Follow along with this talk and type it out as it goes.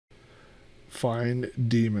find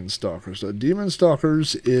Demonstalkers.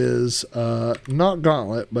 Demonstalkers is not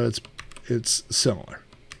Gauntlet, but it's similar.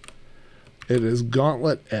 It is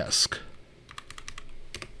Gauntlet-esque.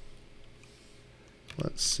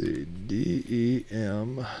 Let's see,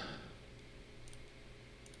 D-E-M.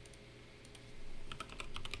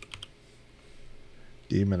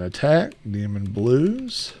 Demon Attack, Demon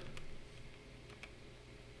Blues,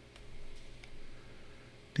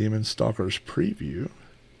 Demonstalkers Preview,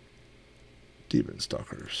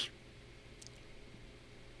 Demonstalkers.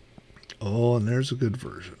 Oh, and there's a good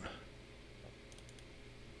version.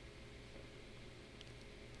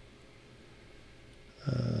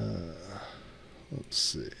 Let's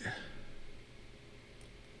see.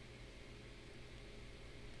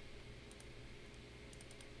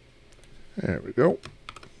 There we go.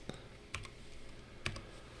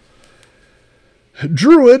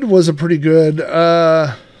 Druid was a pretty good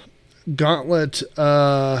Gauntlet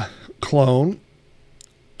clone.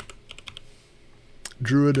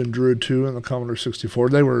 Druid and Druid 2 and the Commodore 64.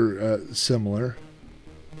 They were similar.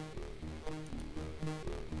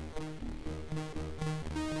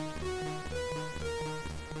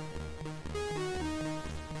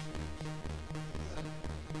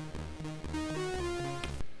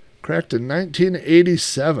 Cracked in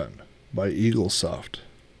 1987 by Eaglesoft.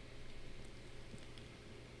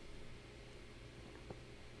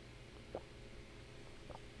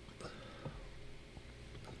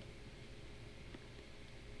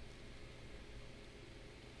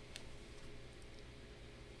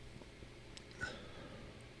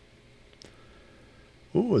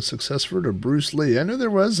 Ooh, a successor to Bruce Lee. I knew there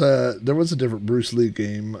was a different Bruce Lee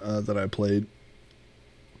game that I played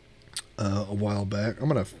a while back. I'm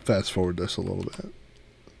going to fast forward this a little bit.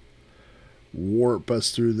 Warp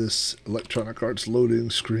us through this Electronic Arts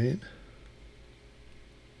loading screen.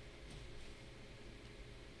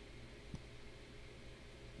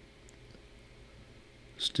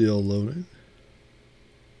 Still loading.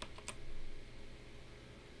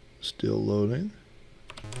 Still loading.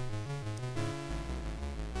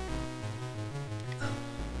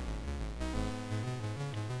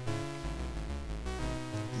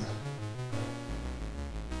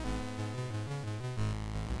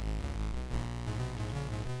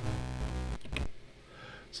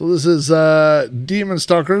 So this is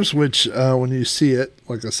Demonstalkers, which when you see it,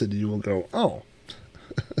 like I said, you will go, oh,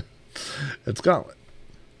 it's Gauntlet.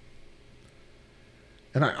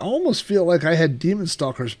 And I almost feel like I had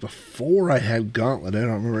Demonstalkers before I had Gauntlet. I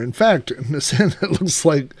don't remember. In fact, in this end, it looks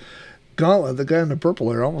like Gauntlet, the guy in the purple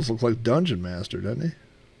there, almost looks like Dungeon Master, doesn't he?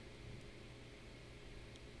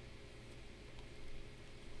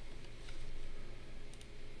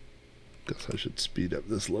 Guess I should speed up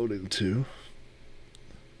this loading too.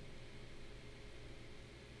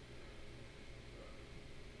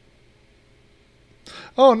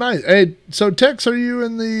 Oh, nice. Hey, so Tex, are you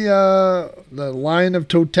in the line of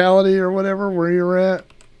totality or whatever where you're at?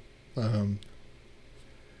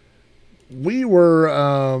 We were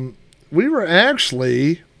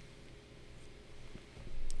actually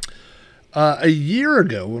a year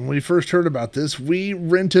ago when we first heard about this. We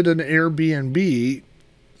rented an Airbnb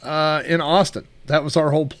in Austin. That was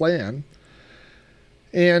our whole plan.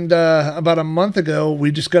 And about a month ago,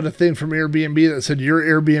 we just got a thing from Airbnb that said your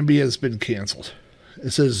Airbnb has been canceled.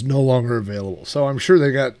 It says no longer available. So I'm sure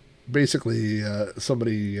they got basically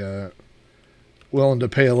somebody willing to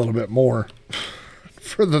pay a little bit more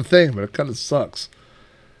for the thing, but it kind of sucks.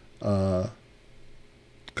 Kind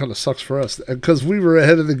of sucks for us because we were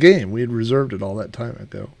ahead of the game. We had reserved it all that time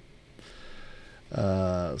ago.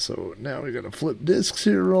 So now we got to flip discs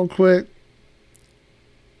here real quick.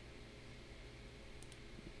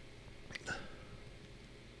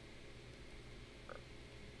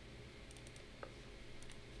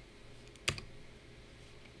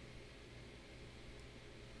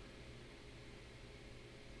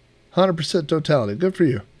 %, totality. Good for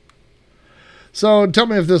you. So tell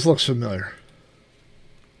me if this looks familiar.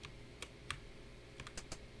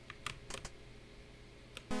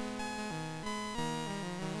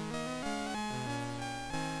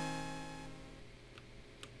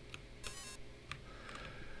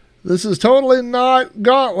 This is totally not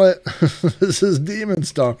Gauntlet. This is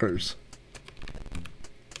Demonstalkers.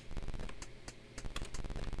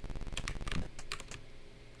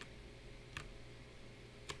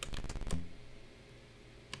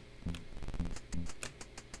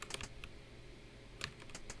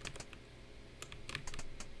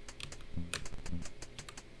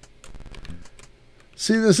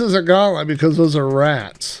 See, this isn't Gauntlet because those are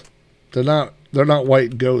rats. They're not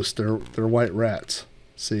white ghosts. They're white rats.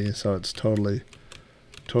 See, so it's totally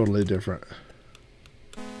different.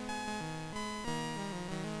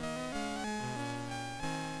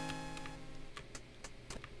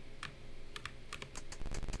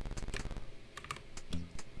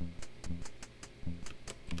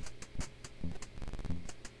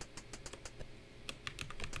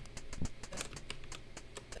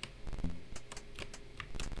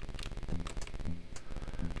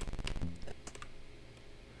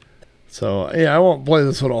 So, yeah, I won't play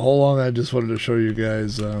this one a whole long. I just wanted to show you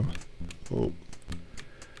guys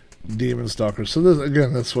Demonstalkers. So, this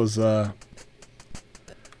again, this was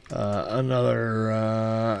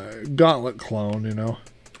another Gauntlet clone, you know,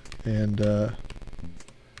 and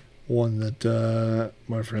one that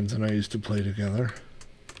my friends and I used to play together.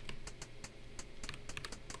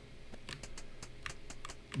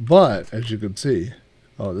 But, as you can see,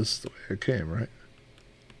 oh, this is the way it came, right?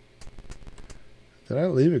 Did I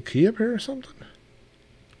leave a key up here or something?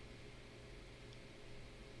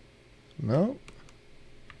 No.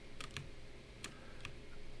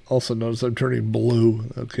 Also notice I'm turning blue.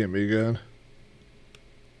 That can't be good.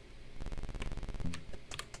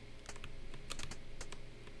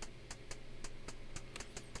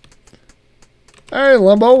 Hey,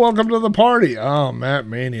 Limbo, welcome to the party. Oh, Matt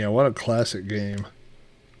Mania. What a classic game.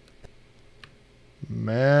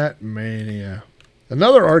 Matt Mania.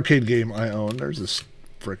 Another arcade game I own. There's this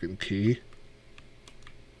frickin' key.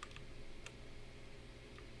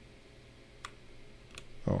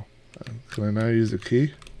 Oh, can I now use a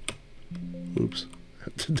key? Oops.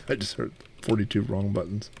 I just heard 42 wrong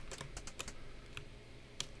buttons.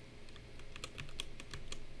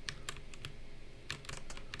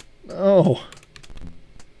 No.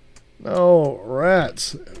 No,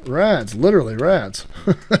 rats. Rats, literally rats.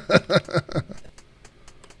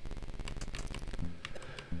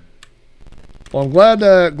 Well, I'm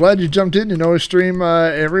glad you jumped in. You know, I stream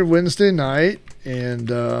every Wednesday night, and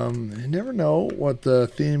you never know what the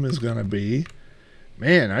theme is going to be.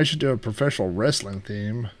 Man, I should do a professional wrestling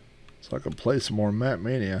theme so I can play some more Matt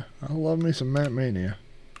Mania. I love me some Matt Mania.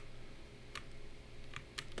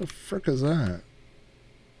 What the frick is that?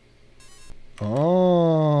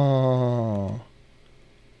 Oh.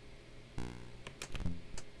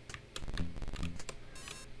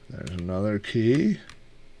 There's another key.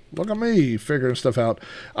 Look at me figuring stuff out.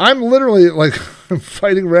 I'm literally like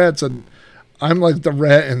fighting rats, and I'm like the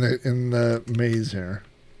rat in the maze here.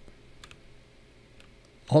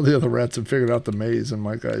 All the other rats have figured out the maze, and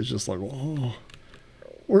my guy's just like, "Oh,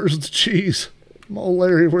 where's the cheese? Oh,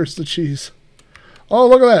 Larry, where's the cheese?" Oh,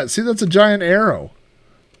 look at that! See, that's a giant arrow.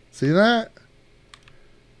 See that?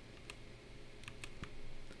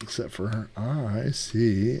 Except for I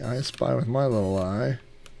see. I spy with my little eye.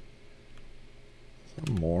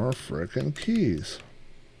 More frickin' keys.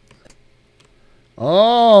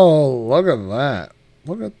 Oh, look at that.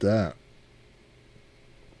 Look at that.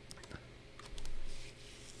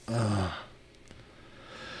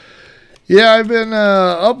 Yeah, I've been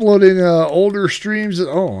uploading older streams.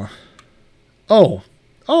 Oh,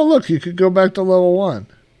 look, you could go back to level 1.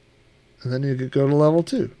 And then you could go to level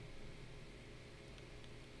 2.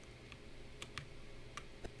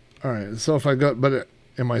 Alright, so if I go, but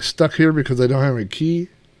am I stuck here because I don't have a key?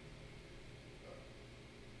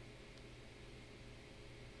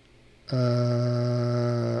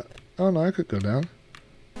 Oh no, I could go down.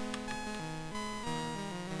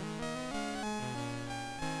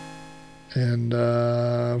 And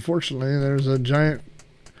unfortunately, there's a giant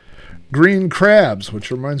green crabs,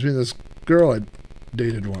 which reminds me of this girl I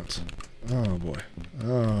dated once. Oh boy.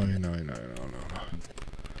 Oh, you know.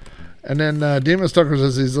 And then Demonstalkers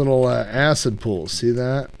has these little acid pools. See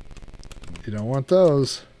that? You don't want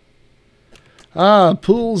those. Ah,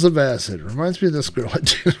 pools of acid. Reminds me of this girl I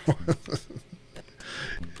dated once.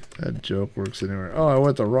 That joke works anywhere. Oh, I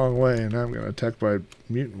went the wrong way, and now I'm getting attacked by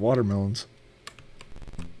mutant watermelons.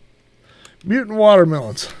 Mutant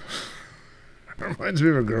watermelons. Reminds me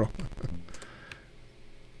of a girl.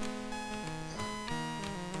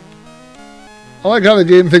 I like how the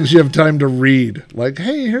game thinks you have time to read. Like,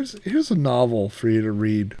 hey, here's a novel for you to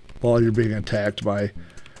read while you're being attacked by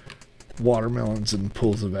watermelons and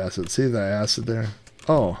pools of acid. See the acid there?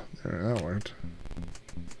 Oh, there, that worked.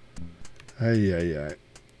 Ay.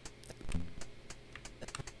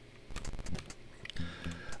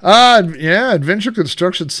 Yeah, adventure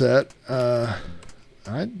construction set. I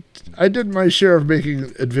did my share of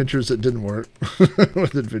making adventures that didn't work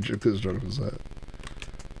with adventure construction set.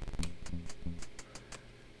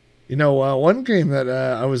 You know, one game that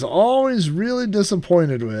I was always really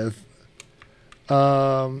disappointed with,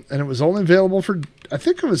 and it was only available for, I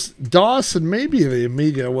think it was DOS and maybe the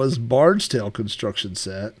Amiga, was Bard's Tale construction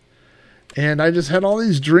set. And I just had all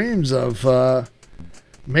these dreams of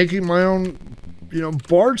making my own, you know,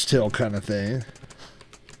 Bard's Tale kind of thing.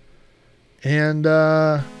 And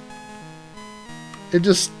it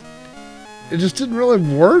just didn't really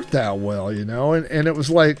work that well, you know. And it was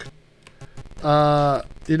like,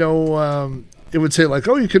 you know, it would say like,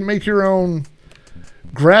 oh, you can make your own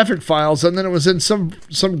graphic files, and then it was in some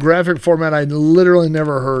graphic format I'd literally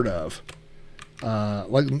never heard of.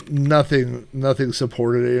 Like nothing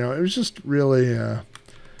supported it. You know, it was just really,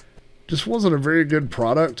 just wasn't a very good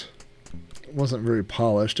product. It wasn't very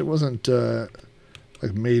polished. It wasn't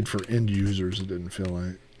like made for end users. It didn't feel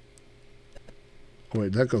like. Oh,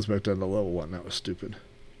 wait, that goes back down to level 1. That was stupid.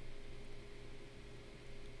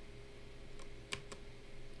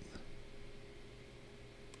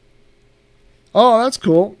 Oh, that's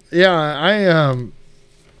cool. Yeah,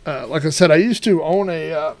 like I said, I used to own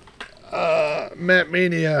a Matt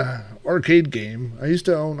Mania arcade game. I used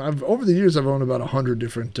to own. Over the years, I've owned about 100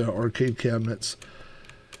 different arcade cabinets.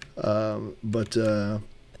 But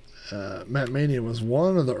Matt Mania was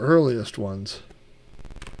one of the earliest ones.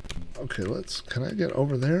 Okay, can I get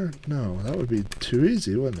over there? No, that would be too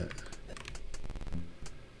easy, wouldn't it?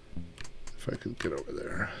 If I could get over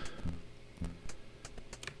there.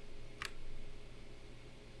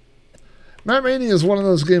 Matt Mania is one of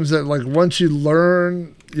those games that, like, once you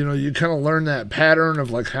learn, you know, you kind of learn that pattern of,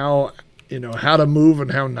 like, how, you know, how to move and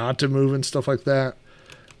how not to move and stuff like that.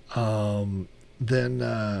 Then,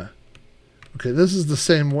 okay, this is the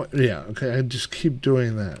same way. Yeah, okay, I just keep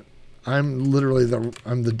doing that. I'm literally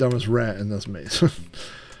the dumbest rat in this maze.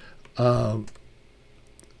 Like,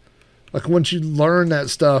 once you learn that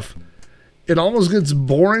stuff, it almost gets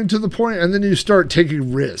boring to the point, and then you start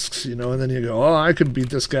taking risks, you know, and then you go, oh, I could beat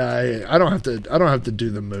this guy. I don't have to do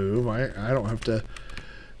the move. I don't have to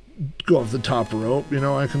go off the top rope, you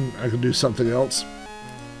know, I can do something else.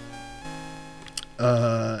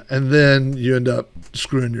 And then you end up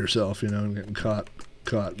screwing yourself, you know, and getting caught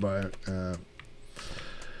by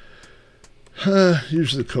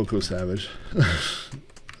usually Coco Savage.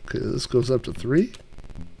 Okay, this goes up to 3.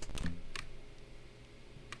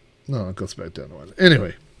 No, it goes back down to 1.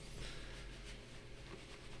 Anyway,